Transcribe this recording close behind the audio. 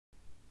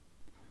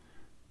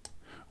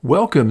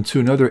Welcome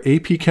to another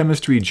AP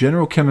Chemistry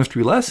General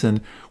Chemistry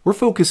lesson. We're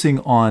focusing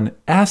on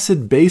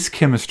acid-base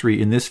chemistry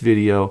in this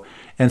video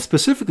and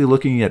specifically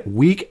looking at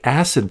weak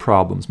acid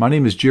problems. My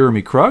name is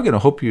Jeremy Krug and I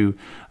hope you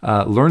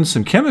learned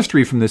some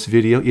chemistry from this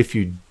video. If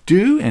you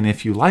do and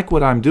if you like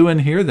what I'm doing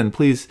here, then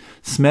please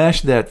smash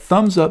that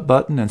thumbs up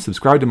button and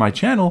subscribe to my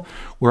channel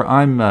where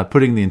I'm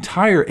putting the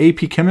entire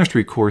AP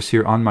Chemistry course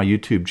here on my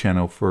YouTube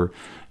channel for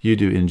you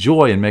to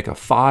enjoy and make a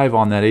 5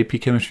 on that AP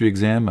Chemistry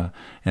exam,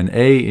 an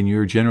A in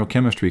your General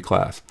Chemistry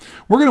class.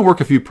 We're going to work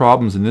a few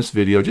problems in this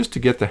video just to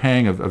get the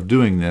hang of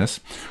doing this.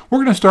 We're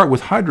going to start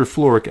with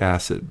hydrofluoric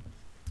acid.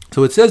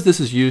 So it says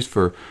this is used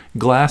for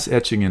glass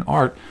etching in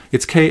art.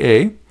 It's Ka,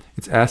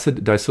 its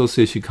acid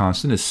dissociation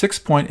constant is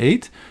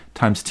 6.8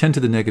 times 10 to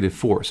the negative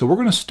 4. So we're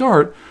going to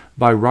start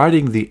by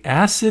writing the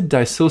acid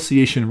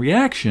dissociation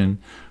reaction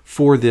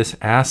for this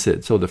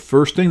acid. So the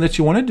first thing that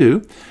you want to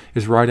do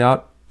is write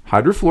out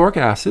hydrofluoric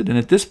acid, and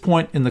at this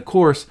point in the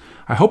course,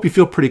 I hope you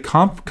feel pretty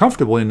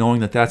comfortable in knowing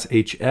that that's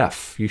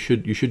HF.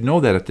 You should know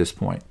that at this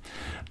point.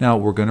 Now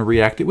we're going to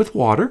react it with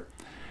water,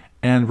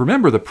 and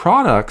remember the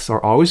products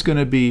are always going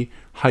to be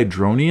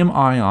hydronium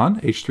ion,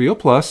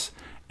 H3O+,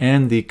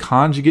 and the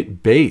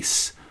conjugate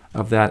base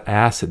of that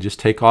acid. Just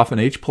take off an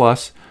H+,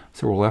 so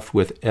we're left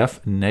with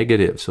F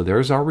negative. So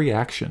there's our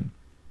reaction.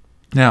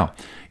 Now,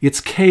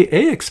 its Ka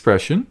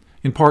expression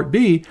in part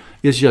B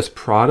is just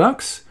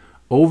products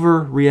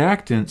over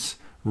reactants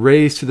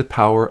raised to the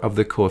power of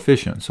the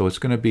coefficient. So it's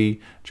going to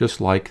be just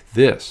like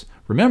this.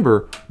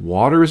 Remember,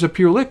 water is a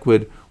pure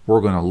liquid.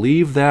 We're going to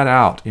leave that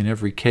out in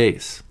every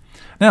case.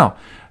 Now,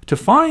 to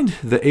find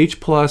the H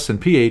plus and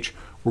pH,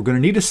 we're going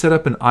to need to set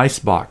up an ice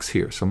box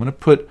here. So I'm going to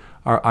put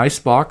our ice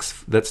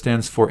box, that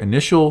stands for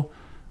initial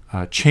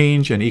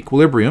change and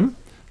equilibrium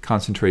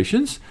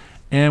concentrations,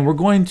 and we're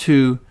going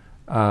to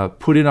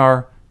put in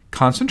our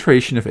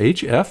concentration of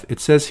HF. It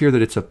says here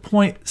that it's a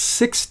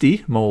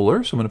 0.60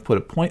 molar, so I'm going to put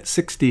a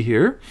 0.60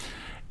 here.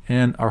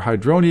 And our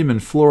hydronium and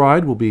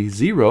fluoride will be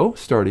 0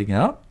 starting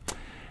out.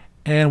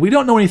 And we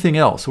don't know anything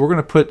else, so we're going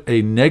to put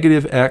a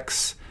negative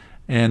X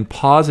and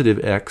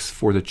positive X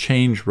for the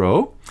change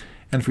row.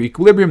 And for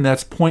equilibrium,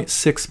 that's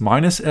 0.6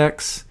 minus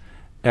X,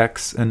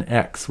 X, and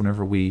X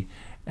whenever we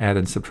add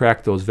and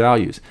subtract those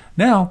values.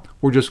 Now,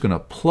 we're just going to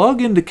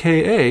plug into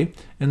Ka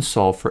and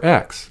solve for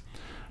X.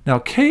 Now,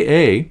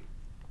 Ka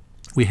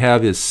we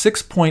have is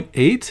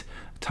 6.8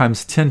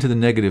 times 10 to the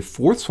negative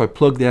 4th, so I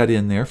plug that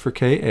in there for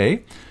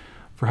Ka.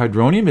 For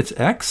hydronium, it's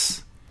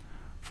X.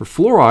 For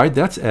fluoride,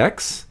 that's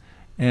X.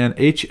 And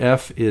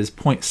HF is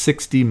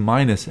 0.60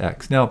 minus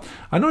X. Now,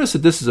 I notice that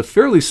this is a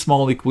fairly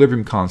small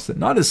equilibrium constant,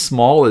 not as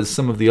small as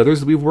some of the others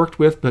that we've worked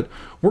with, but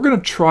we're going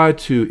to try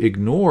to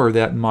ignore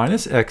that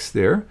minus X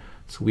there,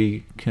 so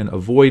we can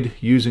avoid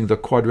using the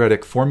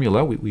quadratic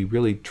formula. We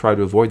really try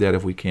to avoid that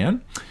if we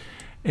can.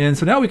 And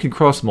so now we can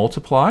cross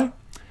multiply.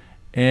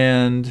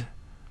 And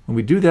when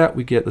we do that,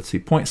 we get, let's see,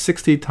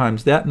 0.60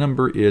 times that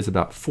number is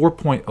about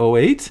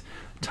 4.08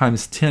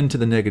 times 10 to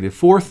the negative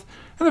 4th.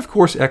 And of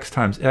course, x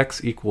times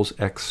x equals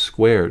x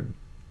squared.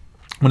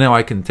 Well, now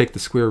I can take the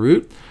square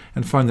root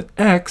and find that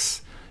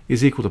x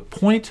is equal to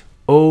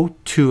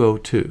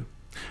 0.0202.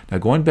 Now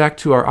going back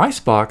to our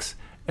icebox,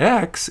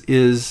 x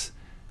is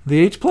the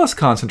H plus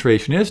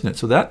concentration, isn't it?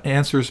 So that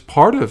answers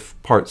part of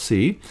part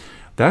C.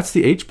 That's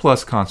the H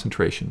plus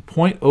concentration,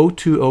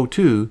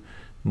 0.0202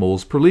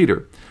 moles per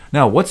liter.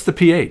 Now, what's the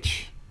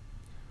pH?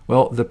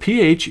 Well, the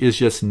pH is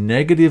just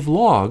negative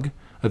log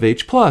of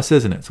H plus,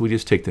 isn't it? So we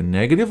just take the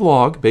negative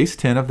log, base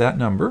 10 of that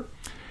number,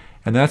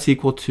 and that's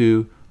equal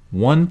to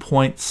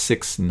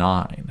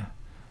 1.69.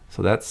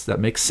 So that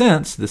makes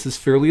sense. This is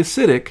fairly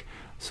acidic,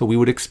 so we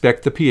would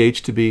expect the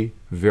pH to be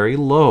very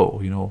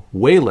low,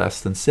 way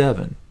less than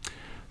 7.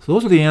 So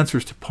those are the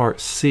answers to part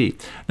C.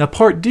 Now,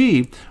 part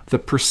D, the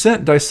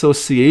percent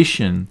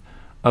dissociation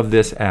of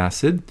this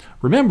acid.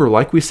 Remember,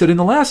 like we said in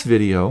the last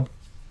video,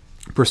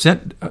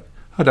 percent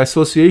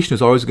dissociation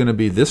is always going to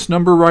be this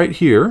number right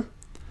here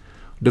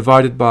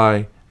divided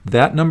by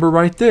that number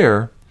right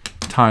there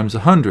times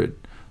 100.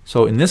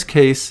 So in this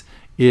case,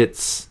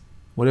 it's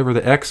whatever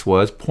the X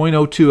was,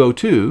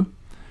 0.0202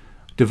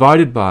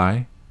 divided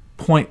by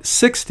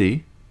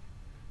 0.60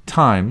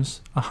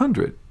 times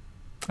 100.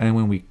 And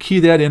when we key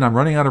that in, I'm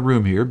running out of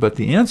room here, but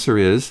the answer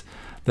is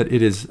that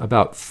it is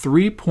about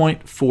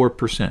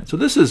 3.4%. So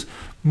this is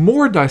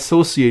more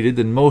dissociated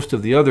than most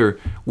of the other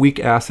weak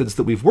acids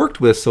that we've worked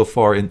with so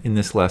far in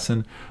this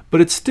lesson, but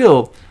it's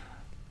still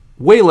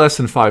way less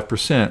than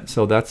 5%.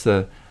 So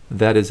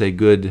that is a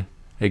good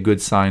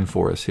sign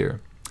for us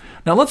here.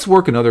 Now let's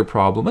work another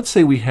problem. Let's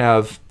say we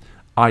have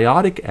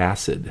iodic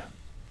acid,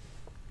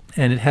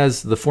 and it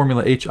has the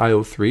formula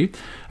HiO3.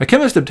 A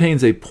chemist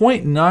obtains a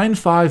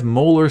 0.95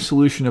 molar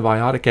solution of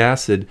iodic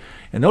acid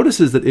and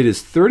notices that it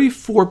is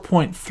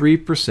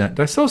 34.3%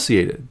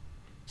 dissociated.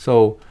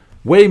 So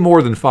way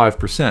more than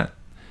 5%.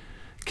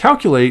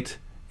 Calculate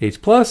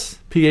H plus,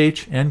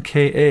 pH, and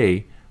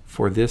Ka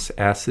for this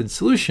acid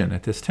solution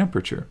at this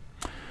temperature.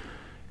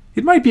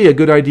 It might be a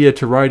good idea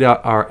to write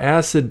out our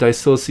acid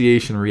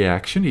dissociation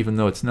reaction, even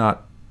though it's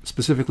not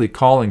specifically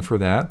calling for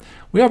that.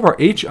 We have our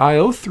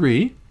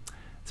HiO3.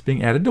 It's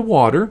being added to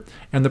water,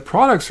 and the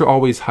products are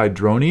always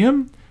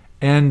hydronium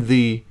and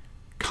the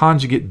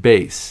conjugate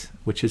base,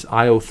 which is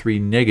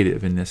IO3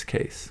 negative in this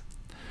case.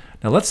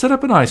 Now let's set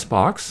up an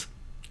icebox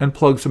and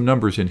plug some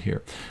numbers in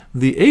here.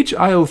 The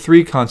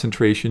HiO3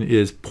 concentration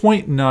is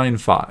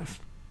 0.95.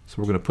 So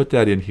we're going to put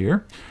that in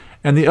here.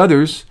 And the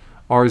others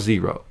are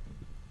 0.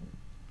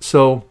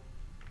 So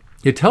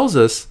it tells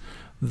us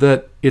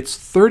that it's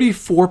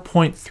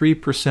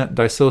 34.3%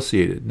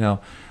 dissociated. Now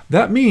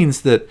that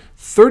means that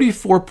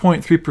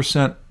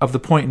 34.3% of the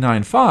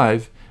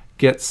 0.95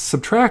 gets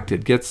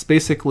subtracted, gets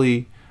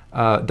basically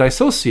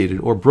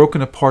dissociated or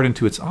broken apart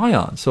into its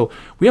ions. So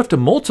we have to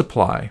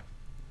multiply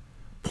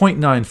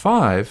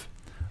 0.95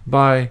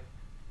 by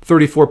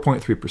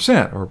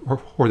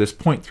 34.3%, or this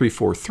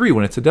 0.343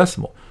 when it's a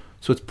decimal.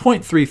 So it's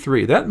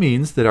 0.33. That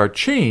means that our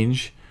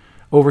change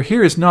over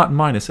here is not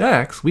minus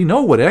x. We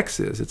know what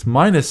x is. It's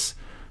minus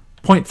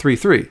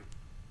 0.33.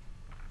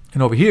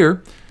 And over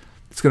here,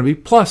 it's going to be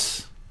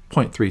plus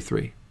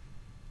 0.33.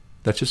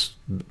 That's just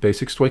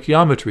basic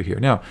stoichiometry here.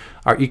 Now,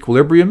 our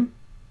equilibrium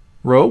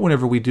row,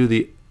 whenever we do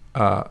the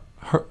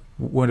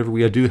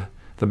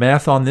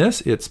math on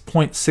this, it's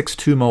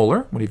 0.62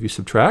 molar whenever you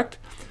subtract.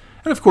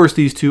 And of course,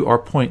 these two are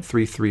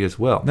 0.33 as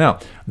well. Now,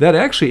 that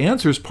actually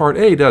answers part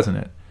A, doesn't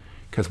it?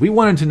 Because we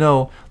wanted to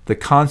know the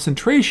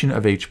concentration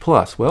of H+.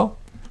 Well,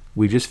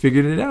 we just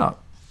figured it out.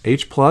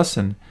 H+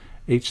 and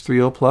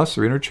H3O+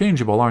 are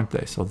interchangeable, aren't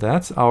they? So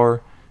that's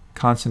our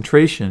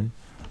concentration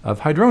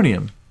of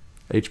hydronium,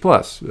 H+,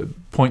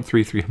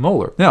 0.33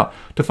 molar. Now,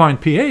 to find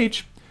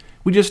pH,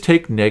 we just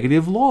take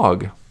negative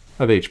log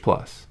of H+.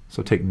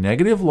 So take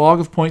negative log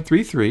of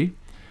 0.33,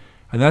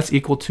 and that's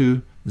equal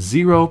to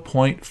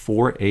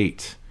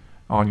 0.48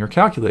 on your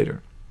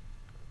calculator.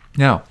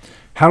 Now,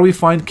 how do we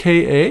find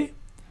Ka?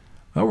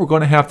 Well, we're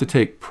going to have to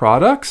take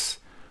products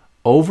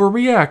over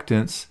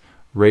reactants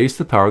raised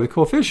to the power of the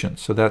coefficient.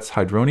 So that's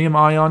hydronium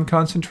ion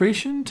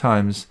concentration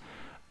times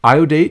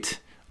iodate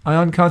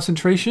ion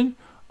concentration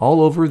all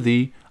over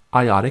the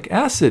iodic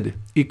acid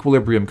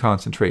equilibrium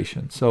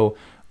concentration. So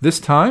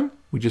this time,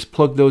 we just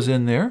plug those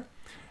in there,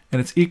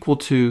 and it's equal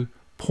to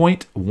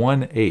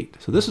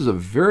 0.18. So this is a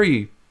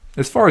very,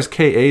 as far as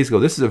Ka's go,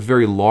 this is a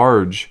very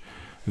large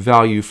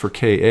value for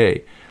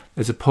Ka,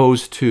 as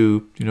opposed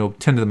to, 10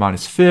 to the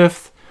minus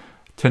 5th,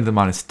 10 to the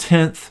minus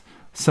 10th,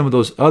 some of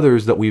those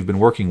others that we've been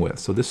working with.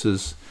 So this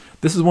is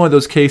one of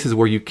those cases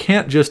where you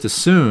can't just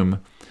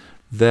assume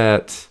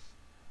that,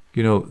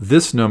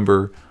 this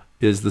number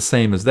is the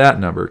same as that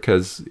number,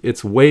 because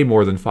it's way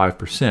more than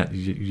 5%.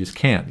 You just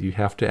can't. You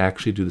have to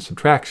actually do the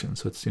subtraction.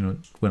 So it's,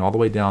 went all the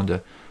way down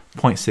to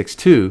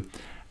 0.62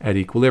 at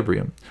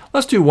equilibrium.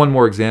 Let's do one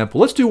more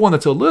example. Let's do one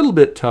that's a little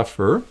bit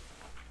tougher.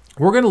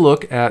 We're going to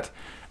look at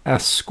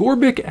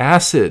ascorbic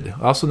acid,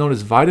 also known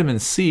as vitamin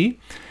C,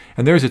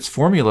 and there's its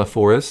formula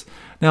for us.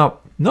 Now,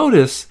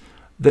 notice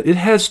that it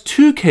has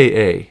two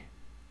Ka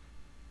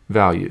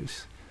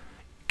values,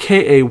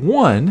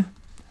 Ka1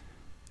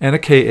 and a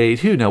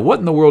Ka2. Now, what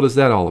in the world is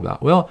that all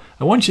about? Well,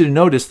 I want you to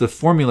notice the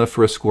formula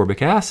for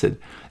ascorbic acid.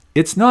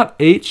 It's not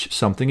H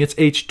something, it's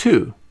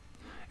H2.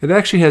 It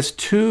actually has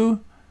two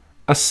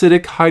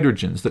acidic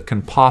hydrogens that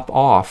can pop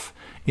off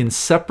in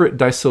separate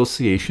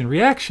dissociation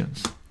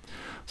reactions.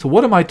 So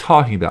what am I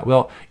talking about?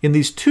 Well, in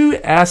these two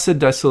acid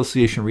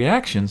dissociation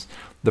reactions,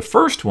 the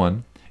first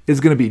one is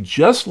going to be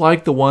just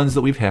like the ones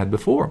that we've had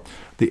before.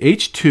 The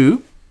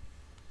H2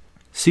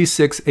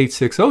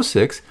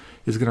 C6H6O6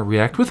 is going to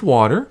react with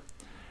water,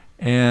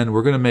 and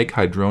we're going to make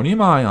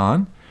hydronium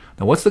ion.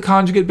 Now, what's the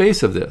conjugate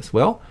base of this?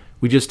 Well,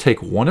 we just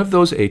take one of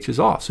those H's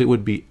off. So it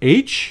would be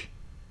H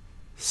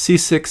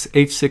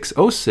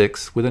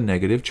C6H6O6 with a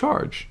negative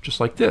charge, just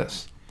like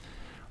this.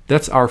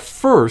 That's our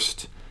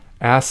first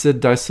acid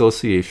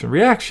dissociation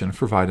reaction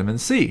for vitamin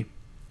C.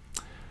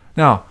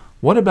 Now,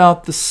 what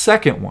about the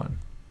second one?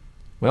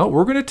 Well,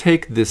 we're going to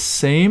take this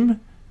same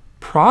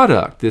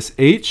product, this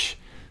H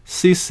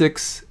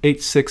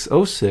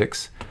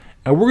C6H6O6,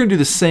 and we're going to do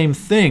the same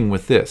thing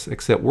with this,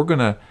 except we're going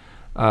to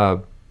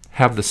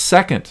have the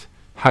second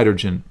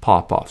hydrogen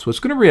pop off. So it's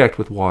going to react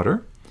with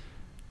water.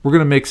 We're going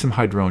to make some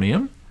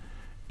hydronium.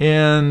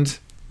 And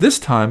this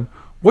time,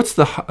 what's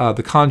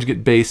the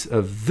conjugate base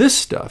of this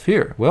stuff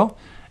here? Well,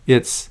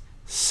 it's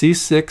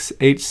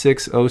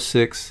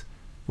C6H6O6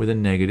 with a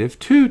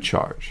 -2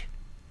 charge.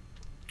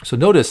 So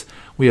notice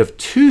we have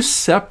two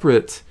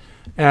separate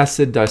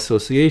acid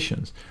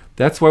dissociations.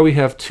 That's why we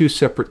have two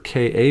separate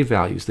Ka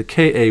values. The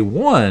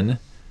Ka1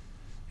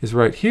 is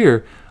right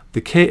here.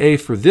 The Ka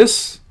for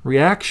this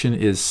reaction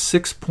is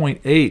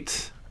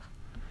 6.8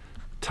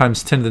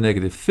 times 10 to the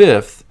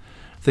 -5th.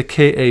 The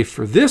Ka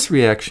for this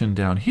reaction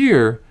down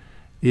here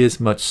is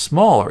much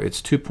smaller.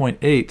 It's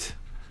 2.8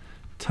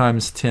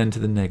 times 10 to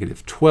the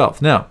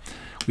 -12th. Now,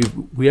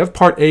 we have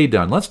part A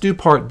done. Let's do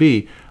part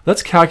B.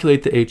 Let's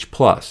calculate the H+.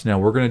 Now,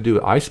 we're going to do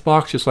an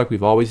icebox just like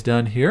we've always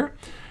done here.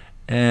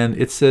 And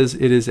it says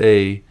it is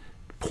a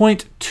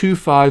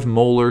 0.25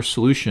 molar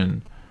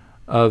solution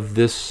of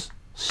this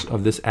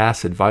of this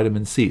acid,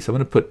 vitamin C. So I'm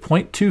going to put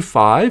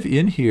 0.25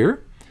 in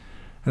here.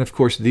 And of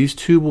course, these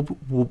two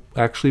will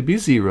actually be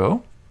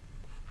 0.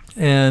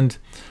 And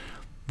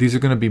these are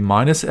going to be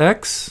minus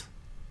x,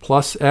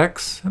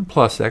 and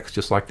plus x,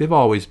 just like they've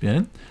always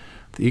been.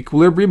 The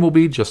equilibrium will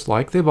be just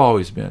like they've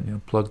always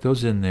been. Plug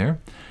those in there.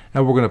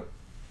 And we're going to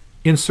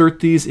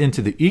insert these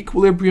into the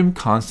equilibrium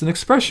constant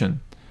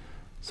expression.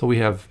 So we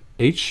have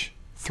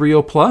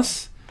H3O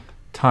plus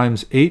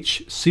times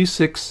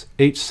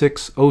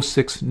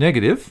HC6H6O6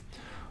 negative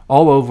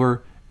all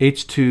over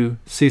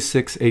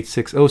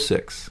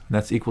H2C6H6O6. And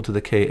that's equal to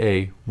the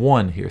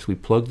Ka1 here. So we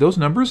plug those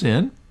numbers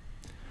in.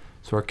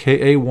 So our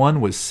Ka1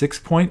 was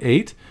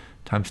 6.8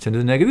 times 10 to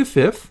the negative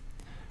fifth.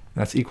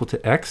 That's equal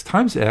to x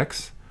times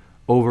x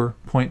over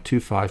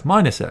 0.25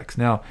 minus x.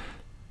 Now,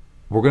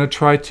 we're going to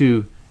try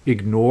to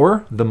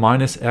ignore the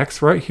minus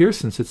x right here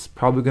since it's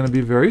probably going to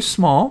be very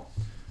small.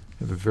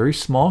 We have a very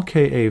small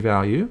Ka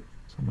value.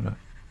 So I'm going to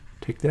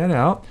take that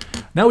out.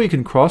 Now we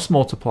can cross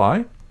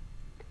multiply.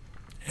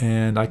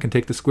 And I can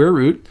take the square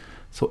root.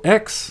 So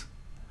x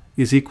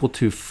is equal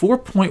to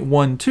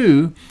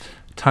 4.12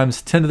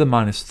 times 10 to the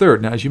minus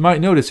third. Now, as you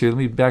might notice here, let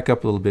me back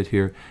up a little bit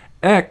here.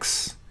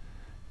 X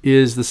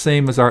is the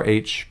same as our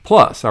H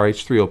plus, our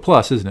H3O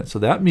plus, isn't it? So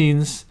that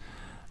means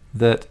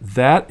that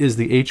that is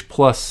the H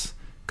plus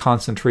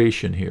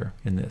concentration here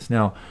in this.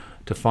 Now,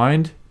 to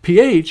find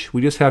pH,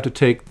 we just have to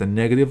take the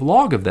negative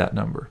log of that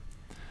number.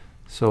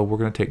 So we're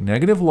going to take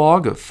negative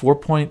log of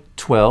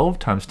 4.12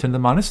 times 10 to the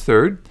minus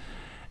third,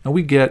 and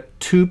we get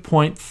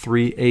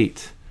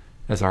 2.38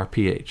 as our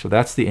pH. So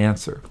that's the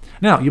answer.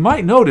 Now, you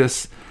might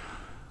notice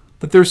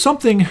that there's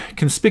something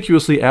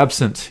conspicuously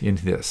absent in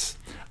this.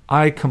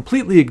 I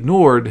completely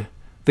ignored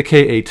the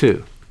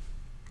Ka2.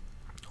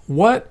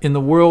 What in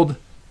the world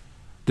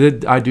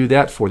did I do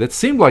that for? That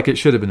seemed like it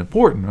should have been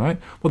important, right?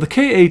 Well, the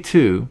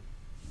Ka2,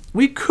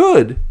 we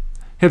could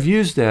have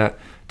used that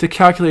to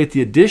calculate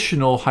the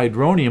additional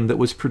hydronium that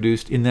was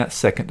produced in that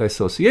second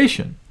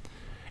dissociation.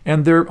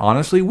 And there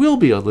honestly will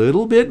be a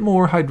little bit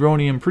more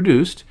hydronium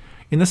produced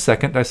in the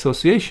second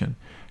dissociation.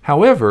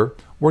 However,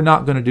 we're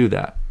not going to do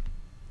that.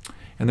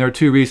 And there are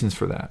two reasons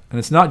for that. And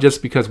it's not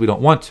just because we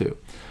don't want to.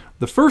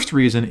 The first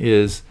reason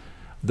is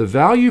the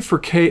value for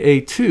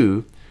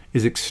Ka2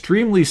 is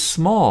extremely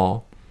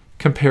small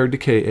compared to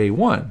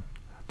Ka1.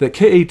 That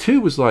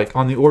Ka2 was like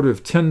on the order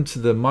of 10 to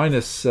the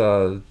minus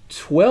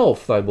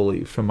 12th, I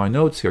believe, from my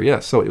notes here.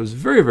 Yes, so it was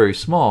very, very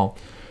small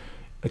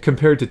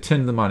compared to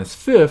 10 to the minus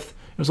 5th.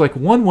 It was like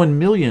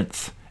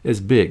 1/1,000,000th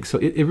as big. So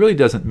it really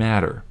doesn't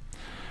matter.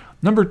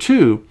 Number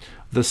two,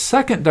 the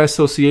second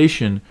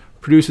dissociation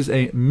produces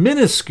a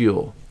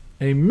minuscule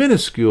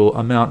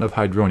amount of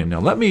hydronium. Now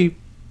let me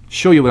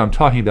show you what I'm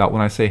talking about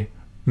when I say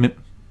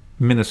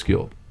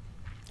minuscule.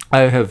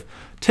 I have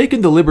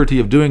taken the liberty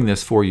of doing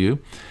this for you,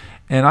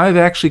 and I've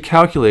actually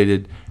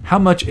calculated how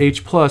much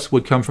H plus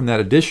would come from that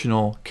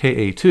additional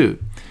Ka2.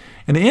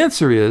 And the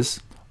answer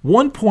is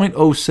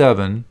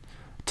 1.07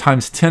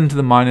 times 10 to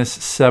the minus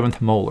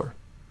 7th molar.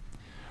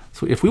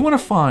 So if we want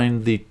to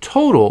find the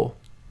total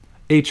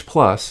H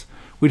plus,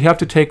 we'd have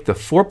to take the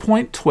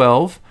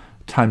 4.12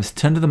 times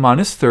 10 to the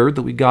minus third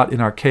that we got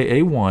in our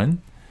Ka1,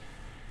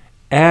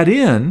 add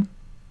in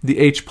the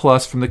H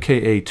plus from the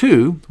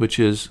Ka2, which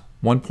is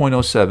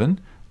 1.07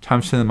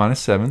 times 10 to the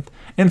minus 7th.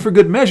 And for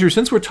good measure,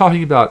 since we're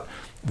talking about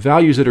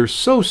values that are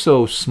so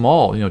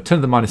small, 10 to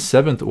the minus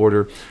 7th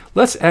order,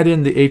 let's add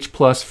in the H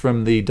plus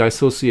from the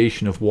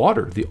dissociation of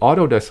water, the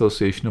auto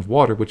dissociation of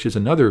water, which is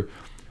another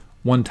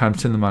 1 times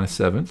 10 to the minus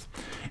 7th.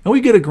 And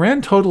we get a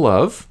grand total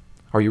of,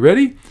 are you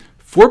ready?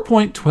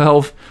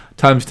 4.12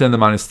 times 10 to the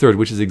minus third,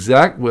 which is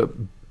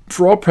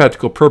for all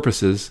practical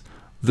purposes,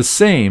 the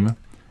same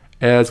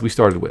as we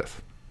started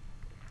with.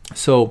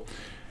 So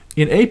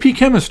in AP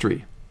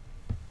chemistry,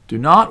 do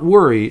not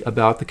worry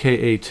about the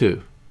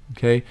Ka2.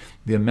 Okay,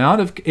 the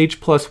amount of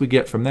H plus we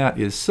get from that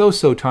is so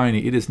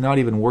tiny, it is not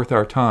even worth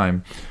our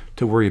time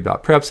to worry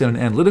about. Perhaps in an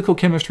analytical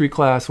chemistry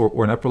class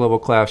or an upper level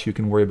class you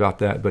can worry about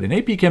that, but in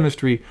AP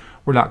chemistry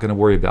we're not going to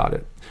worry about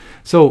it.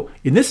 So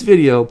in this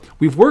video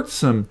we've worked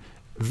some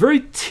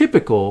very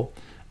typical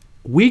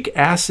weak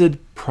acid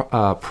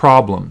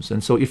problems,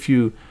 and so if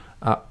you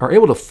are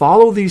able to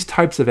follow these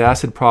types of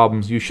acid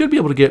problems, you should be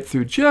able to get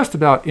through just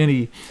about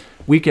any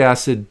weak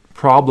acid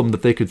problem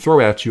that they could throw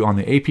at you on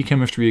the AP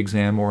chemistry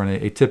exam or in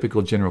a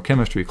typical general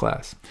chemistry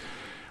class.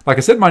 Like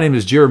I said, my name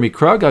is Jeremy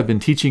Krug. I've been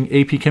teaching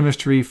AP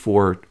chemistry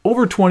for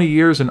over 20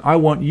 years, and I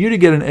want you to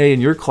get an A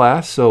in your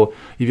class. So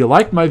if you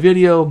liked my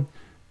video,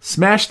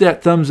 smash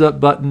that thumbs up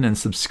button and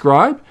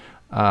subscribe.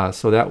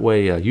 So that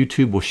way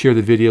YouTube will share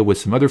the video with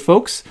some other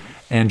folks.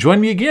 And join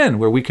me again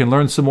where we can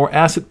learn some more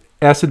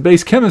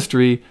acid-based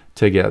chemistry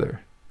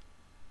together.